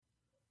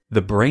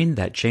The Brain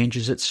That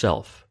Changes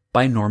Itself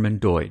by Norman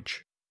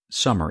Doidge.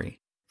 Summary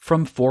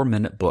from 4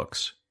 Minute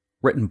Books,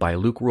 written by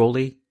Luke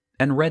Rowley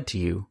and read to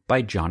you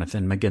by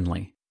Jonathan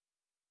McGinley.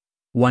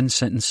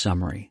 One-sentence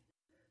summary.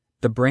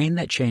 The Brain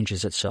That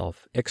Changes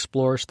Itself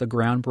explores the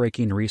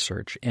groundbreaking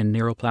research in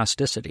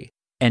neuroplasticity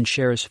and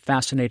shares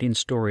fascinating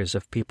stories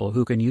of people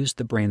who can use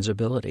the brain's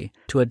ability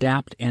to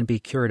adapt and be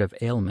cured of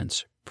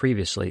ailments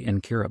previously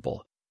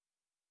incurable.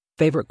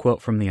 Favorite quote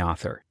from the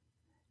author: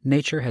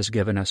 "Nature has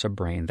given us a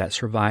brain that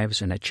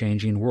survives in a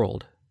changing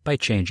world by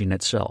changing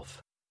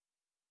itself."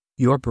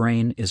 Your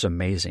brain is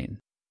amazing.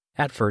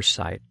 At first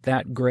sight,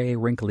 that gray,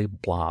 wrinkly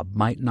blob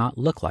might not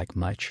look like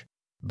much,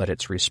 but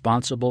it's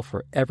responsible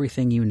for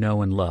everything you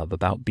know and love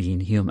about being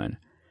human.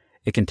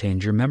 It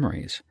contains your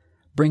memories,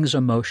 brings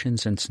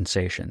emotions and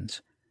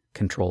sensations,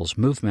 controls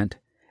movement,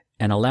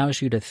 and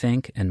allows you to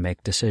think and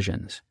make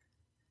decisions.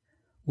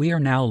 We are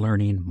now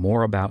learning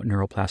more about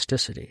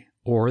neuroplasticity,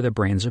 or the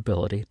brain's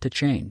ability to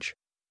change.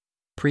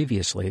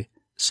 Previously,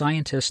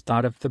 scientists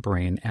thought of the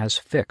brain as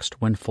fixed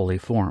when fully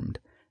formed,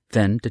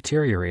 then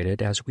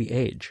deteriorated as we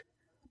age.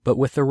 But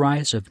with the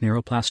rise of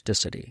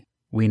neuroplasticity,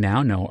 we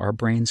now know our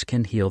brains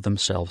can heal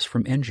themselves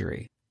from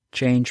injury,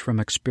 change from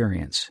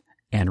experience,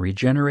 and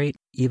regenerate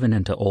even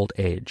into old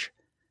age.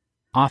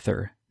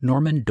 Author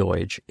Norman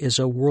Doidge is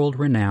a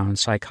world-renowned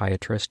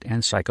psychiatrist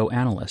and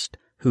psychoanalyst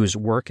whose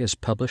work is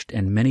published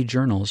in many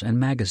journals and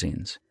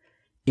magazines.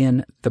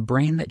 In The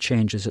Brain That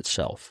Changes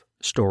Itself,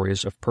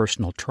 Stories of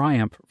Personal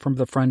Triumph from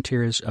the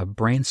Frontiers of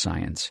Brain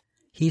Science,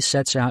 he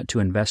sets out to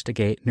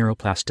investigate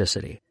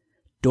neuroplasticity.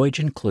 Doidge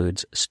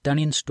includes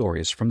stunning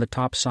stories from the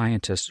top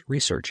scientists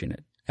researching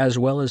it, as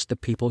well as the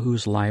people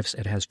whose lives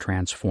it has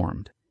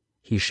transformed.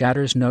 He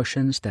shatters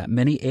notions that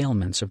many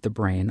ailments of the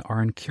brain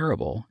are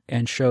incurable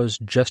and shows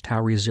just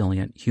how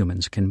resilient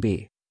humans can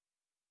be.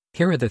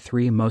 Here are the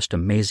 3 most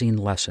amazing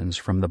lessons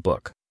from the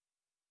book.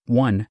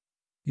 1.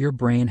 Your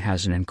brain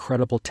has an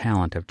incredible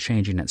talent of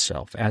changing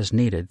itself as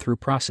needed through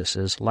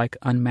processes like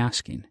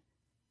unmasking.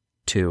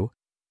 2.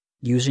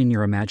 Using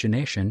your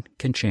imagination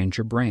can change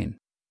your brain.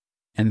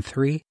 And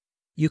 3.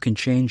 You can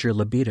change your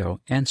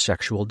libido and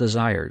sexual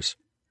desires.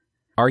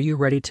 Are you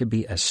ready to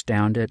be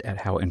astounded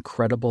at how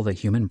incredible the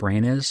human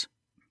brain is?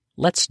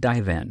 Let's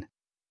dive in.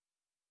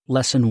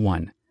 Lesson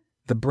 1.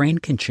 The brain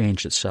can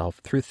change itself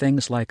through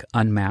things like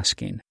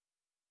unmasking.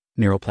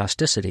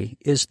 Neuroplasticity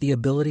is the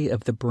ability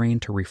of the brain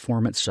to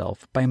reform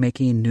itself by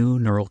making new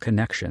neural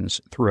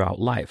connections throughout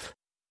life.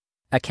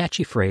 A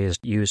catchy phrase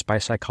used by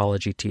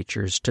psychology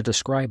teachers to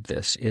describe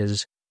this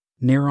is,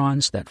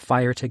 "Neurons that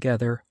fire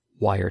together,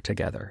 wire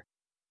together."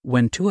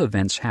 When 2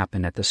 events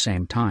happen at the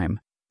same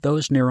time,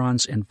 those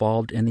neurons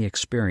involved in the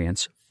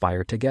experience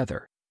fire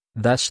together.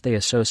 Thus, they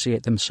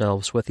associate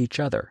themselves with each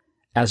other.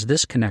 As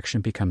this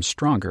connection becomes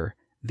stronger,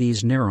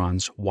 these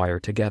neurons wire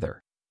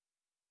together.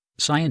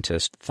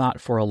 Scientists thought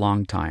for a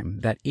long time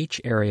that each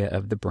area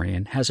of the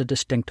brain has a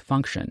distinct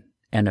function,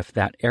 and if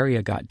that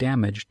area got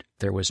damaged,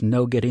 there was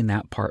no getting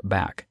that part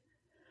back.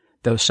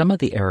 Though some of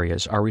the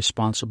areas are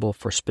responsible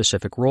for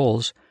specific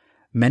roles,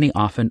 many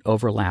often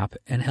overlap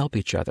and help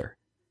each other.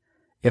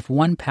 If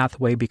one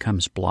pathway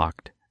becomes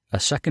blocked, a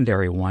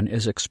secondary one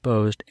is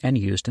exposed and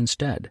used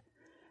instead.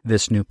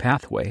 This new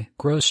pathway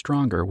grows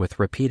stronger with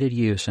repeated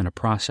use in a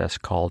process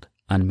called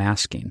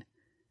unmasking.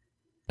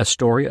 A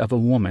story of a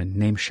woman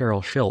named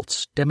Cheryl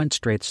Schultz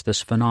demonstrates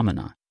this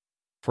phenomena.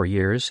 For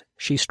years,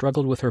 she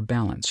struggled with her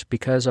balance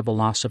because of a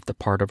loss of the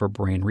part of her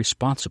brain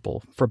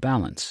responsible for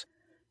balance.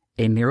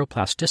 A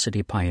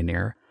neuroplasticity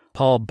pioneer,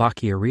 Paul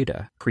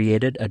Bacchiarita,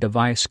 created a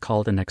device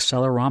called an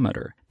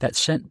accelerometer that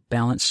sent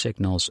balance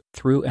signals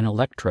through an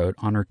electrode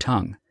on her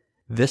tongue.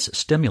 This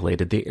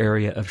stimulated the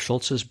area of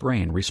Schultz's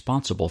brain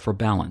responsible for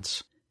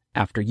balance.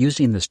 After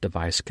using this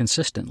device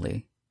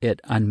consistently,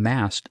 it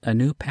unmasked a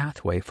new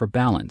pathway for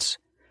balance.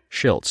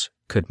 Schultz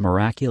could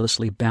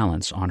miraculously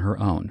balance on her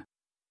own.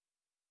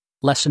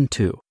 Lesson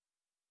 2.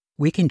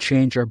 We can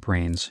change our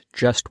brains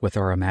just with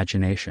our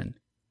imagination.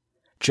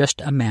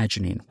 Just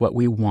imagining what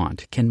we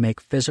want can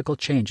make physical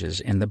changes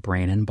in the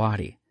brain and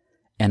body.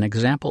 An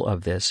example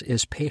of this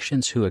is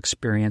patients who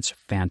experience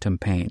phantom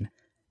pain.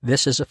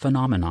 This is a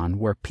phenomenon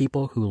where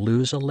people who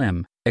lose a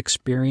limb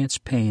experience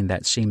pain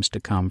that seems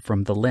to come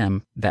from the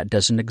limb that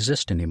doesn't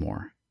exist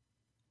anymore.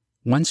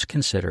 Once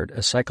considered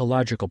a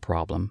psychological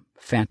problem,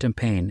 phantom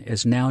pain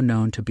is now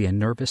known to be a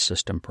nervous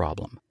system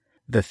problem.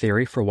 The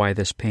theory for why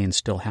this pain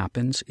still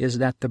happens is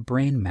that the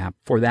brain map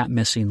for that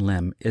missing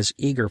limb is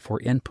eager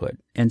for input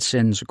and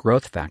sends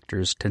growth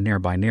factors to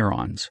nearby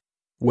neurons.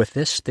 With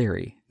this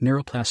theory,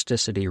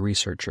 neuroplasticity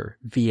researcher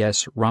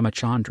V.S.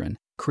 Ramachandran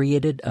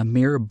created a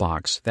mirror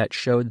box that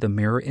showed the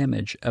mirror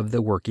image of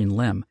the working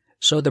limb,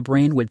 so the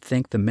brain would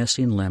think the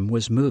missing limb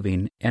was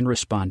moving and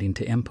responding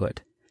to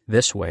input.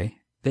 This way,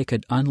 they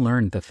could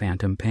unlearn the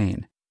phantom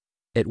pain.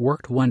 It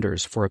worked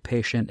wonders for a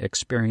patient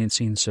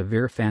experiencing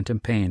severe phantom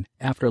pain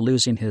after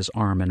losing his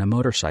arm in a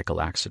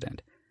motorcycle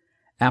accident.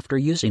 After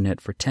using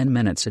it for 10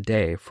 minutes a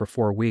day for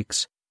 4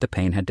 weeks, the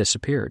pain had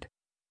disappeared.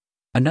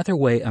 Another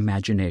way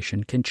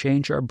imagination can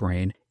change our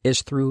brain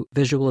is through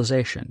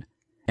visualization.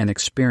 An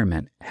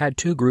experiment had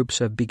two groups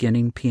of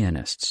beginning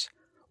pianists.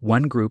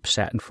 One group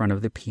sat in front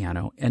of the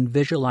piano and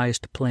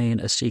visualized playing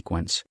a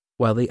sequence,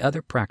 while the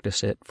other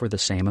practiced it for the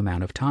same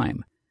amount of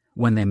time.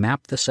 When they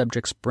mapped the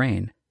subject's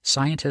brain,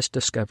 scientists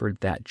discovered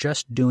that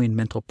just doing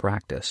mental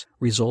practice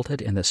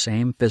resulted in the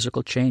same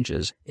physical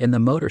changes in the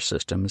motor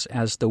systems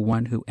as the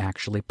one who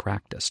actually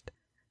practiced.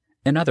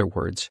 In other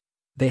words,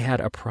 they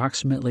had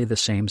approximately the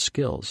same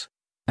skills.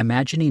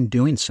 Imagining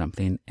doing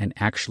something and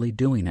actually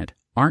doing it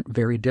aren't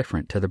very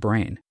different to the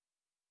brain.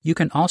 You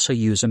can also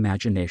use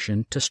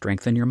imagination to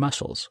strengthen your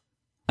muscles.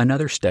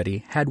 Another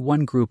study had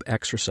one group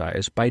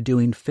exercise by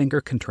doing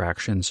finger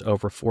contractions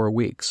over 4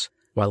 weeks,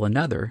 while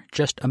another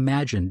just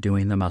imagined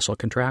doing the muscle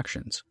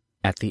contractions.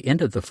 At the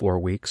end of the 4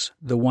 weeks,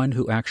 the one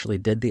who actually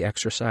did the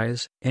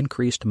exercise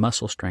increased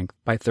muscle strength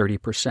by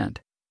 30%.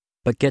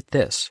 But get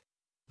this,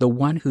 the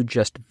one who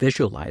just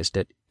visualized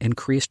it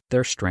increased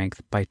their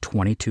strength by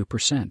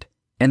 22%,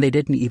 and they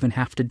didn't even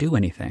have to do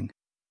anything.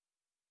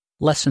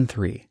 Lesson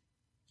 3.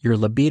 Your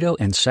libido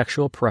and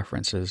sexual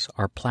preferences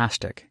are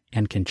plastic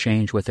and can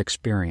change with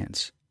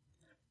experience.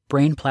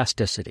 Brain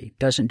plasticity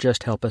doesn't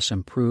just help us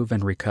improve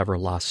and recover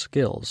lost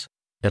skills,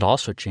 it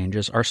also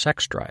changes our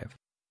sex drive.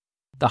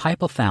 The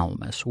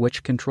hypothalamus,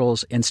 which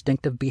controls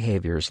instinctive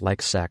behaviors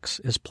like sex,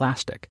 is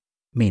plastic,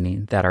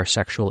 meaning that our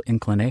sexual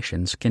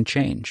inclinations can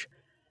change.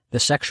 The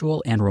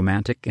sexual and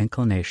romantic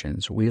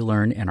inclinations we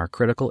learn in our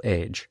critical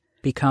age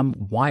become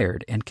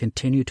wired and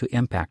continue to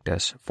impact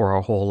us for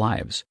our whole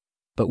lives,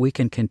 but we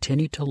can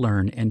continue to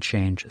learn and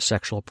change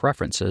sexual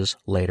preferences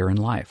later in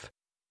life.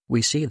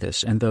 We see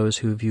this in those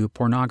who view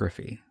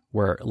pornography,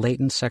 where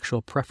latent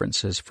sexual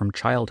preferences from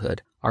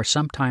childhood are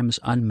sometimes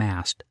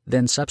unmasked,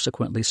 then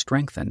subsequently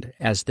strengthened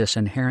as this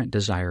inherent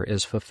desire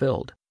is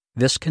fulfilled.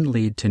 This can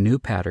lead to new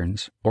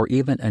patterns or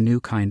even a new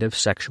kind of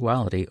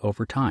sexuality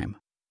over time.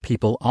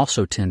 People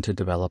also tend to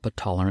develop a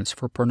tolerance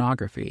for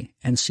pornography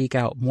and seek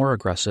out more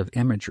aggressive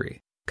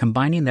imagery.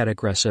 Combining that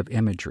aggressive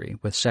imagery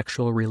with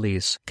sexual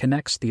release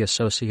connects the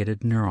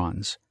associated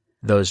neurons.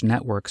 Those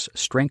networks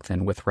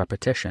strengthen with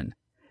repetition.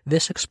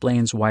 This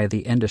explains why the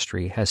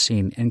industry has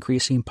seen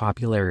increasing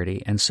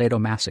popularity in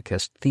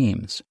sadomasochist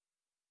themes.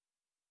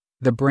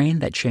 The Brain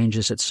That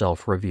Changes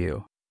Itself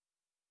review.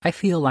 I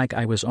feel like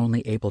I was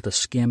only able to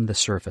skim the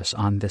surface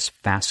on this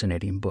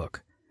fascinating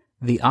book.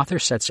 The author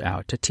sets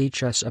out to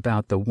teach us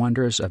about the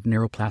wonders of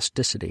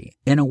neuroplasticity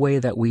in a way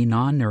that we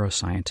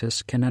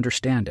non-neuroscientists can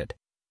understand it.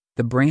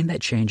 The Brain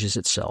That Changes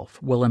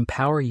Itself will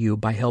empower you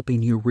by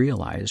helping you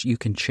realize you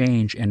can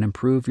change and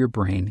improve your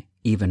brain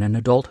even in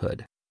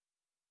adulthood.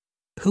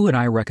 Who would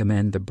I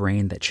recommend the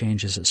Brain That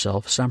Changes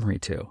Itself summary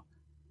to?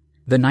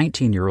 The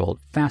 19-year-old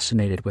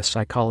fascinated with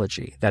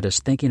psychology that is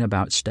thinking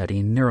about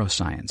studying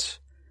neuroscience.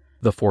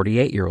 The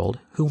 48-year-old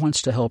who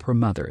wants to help her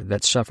mother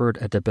that suffered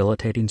a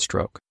debilitating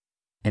stroke.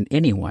 And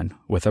anyone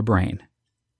with a brain.